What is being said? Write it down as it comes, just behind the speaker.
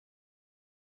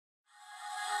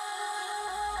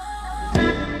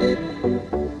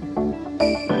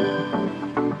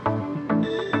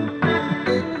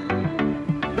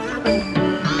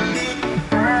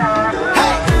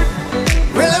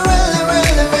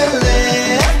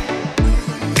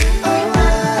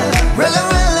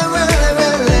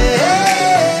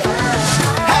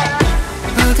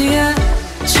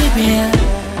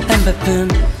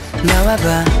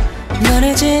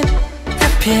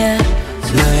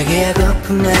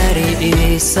싶은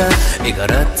말이 있어.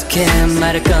 이걸 어떻게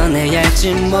말을 꺼내야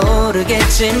할지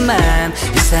모르겠지만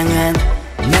이상한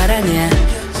말 아니야.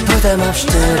 부담 없이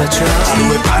들어줘.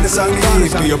 너의 반응상이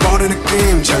뛰어버린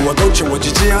느낌. 채워도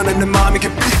채워지지 않는 내 맘이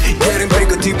깊이 Getting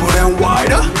bigger, deeper and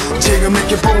wider. 지금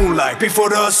이렇게 boom like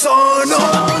before the sun.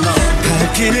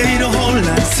 갈 길을 잃어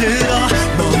혼란스러워.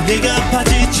 머리가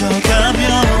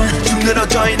파지쳐가면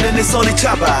중늘어져 있는 네 손이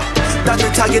잡아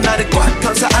따뜻하게 나를 꽉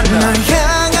감싸 안아. 널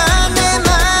향한 내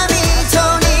맘이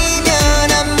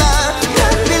손이면 아마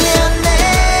난 빌렸네.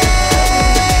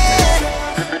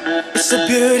 It's a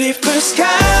beautiful sky.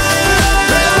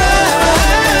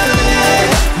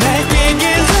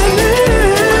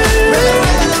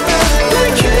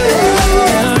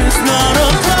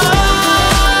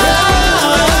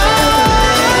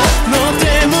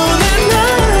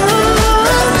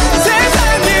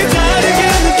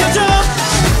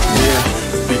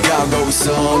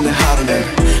 내 하루를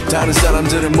다른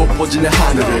사람들은 못 보지 내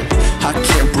하늘을 I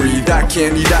can't breathe, I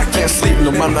can't eat, I can't sleep. 너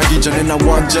만나기 전에 나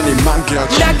완전히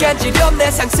망겨져. 나간지럼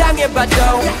내 상상해봐도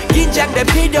긴장돼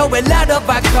필요해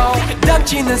나눠봐고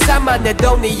넘치는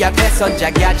산만해도 네 앞에선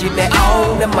작아지네.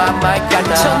 Oh 내 맘만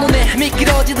가나 첫눈에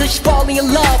미끄러지듯이 falling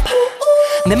in love.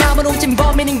 내 맘을 옮긴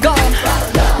범인인 건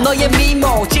너의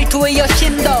미모 질투의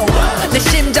여신도 내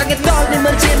심장에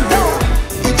떨림은 진동.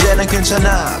 이제는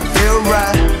괜찮아 feel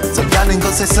right. 서가는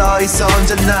곳에 서 있어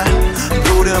언제나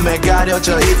구름에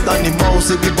가려져 있던 네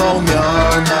모습이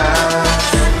보면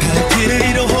갈 길을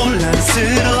잃어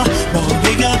혼란스러워.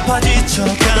 머리가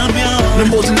파지쳐가면 내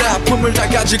모든 아픔을 다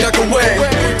가져가고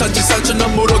왜 단지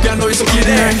살처럼 물어가 너의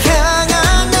손길에. 널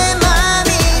향한 내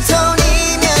맘이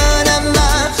손이면 아마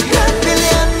난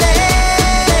빌렸네.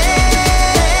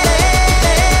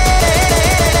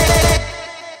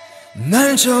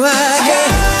 널 좋아해.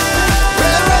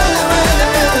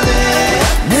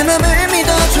 내 맘을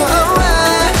믿어줘.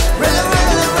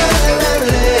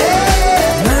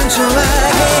 널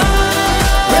좋아해.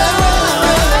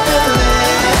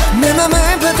 내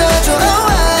맘을 받아줘.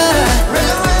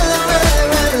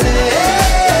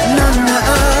 넌 나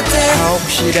어때?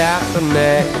 혹시라도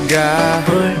내가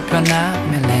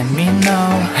불편하면 let me know.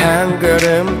 한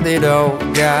걸음 뒤로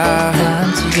가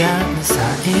편하지 않은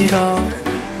사이로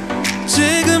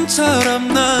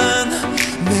지금처럼 넌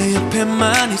내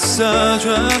옆에만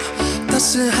있어줘.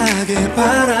 따스하게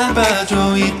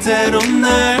바라봐줘. 이대로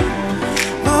날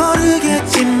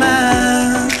모르겠지만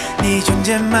네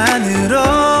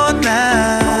존재만으로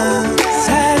난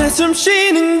살아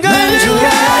숨쉬는 걸. 널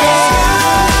좋아해.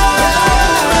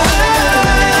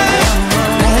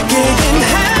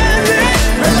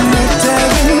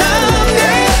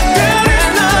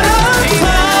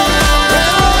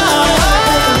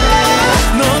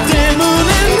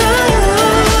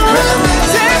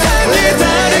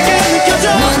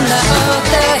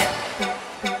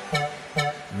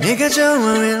 네가 좋아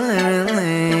really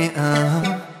really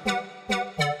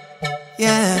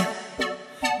yeah.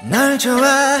 널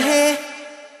좋아해.